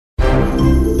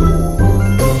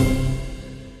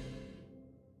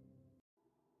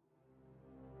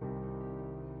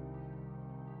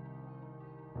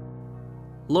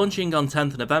Launching on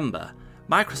 10th November,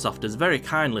 Microsoft has very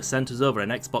kindly sent us over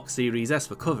an Xbox Series S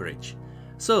for coverage.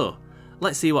 So,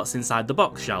 let's see what's inside the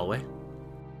box, shall we?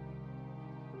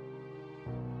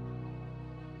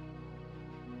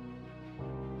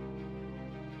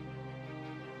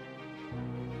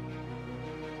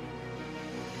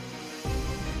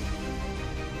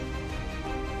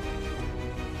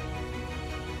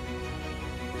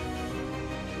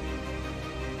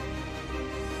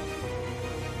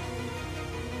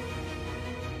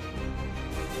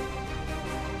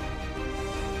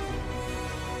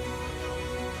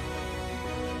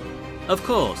 Of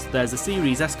course, there's the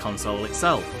Series S console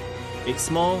itself. It's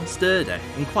small, sturdy,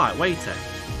 and quite weighty.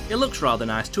 It looks rather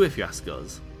nice too if you ask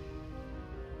us.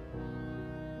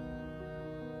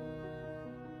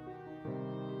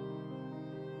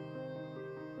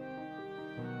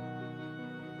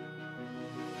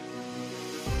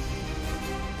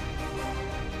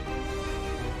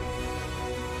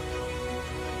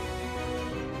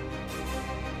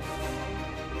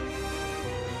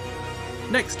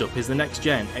 Next up is the next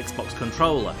gen Xbox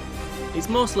controller. It's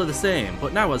mostly the same,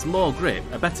 but now has more grip,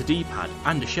 a better D-pad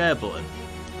and a share button.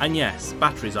 And yes,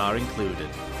 batteries are included.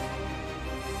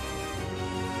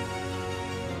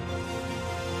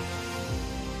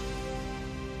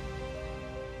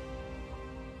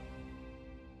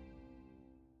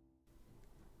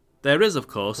 There is of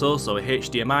course also a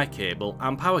HDMI cable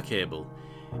and power cable.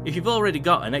 If you've already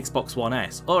got an Xbox One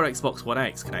S or Xbox One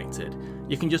X connected,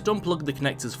 you can just unplug the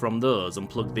connectors from those and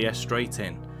plug the S straight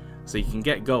in, so you can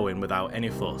get going without any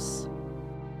fuss.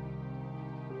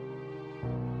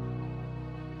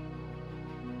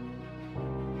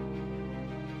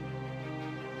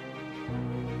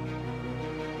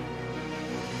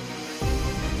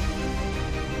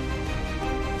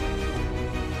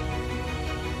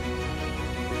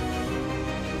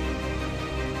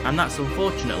 And that's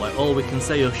unfortunately all we can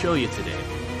say or show you today,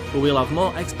 but we'll have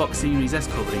more Xbox Series S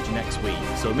coverage next week,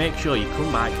 so make sure you come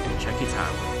back and check it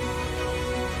out.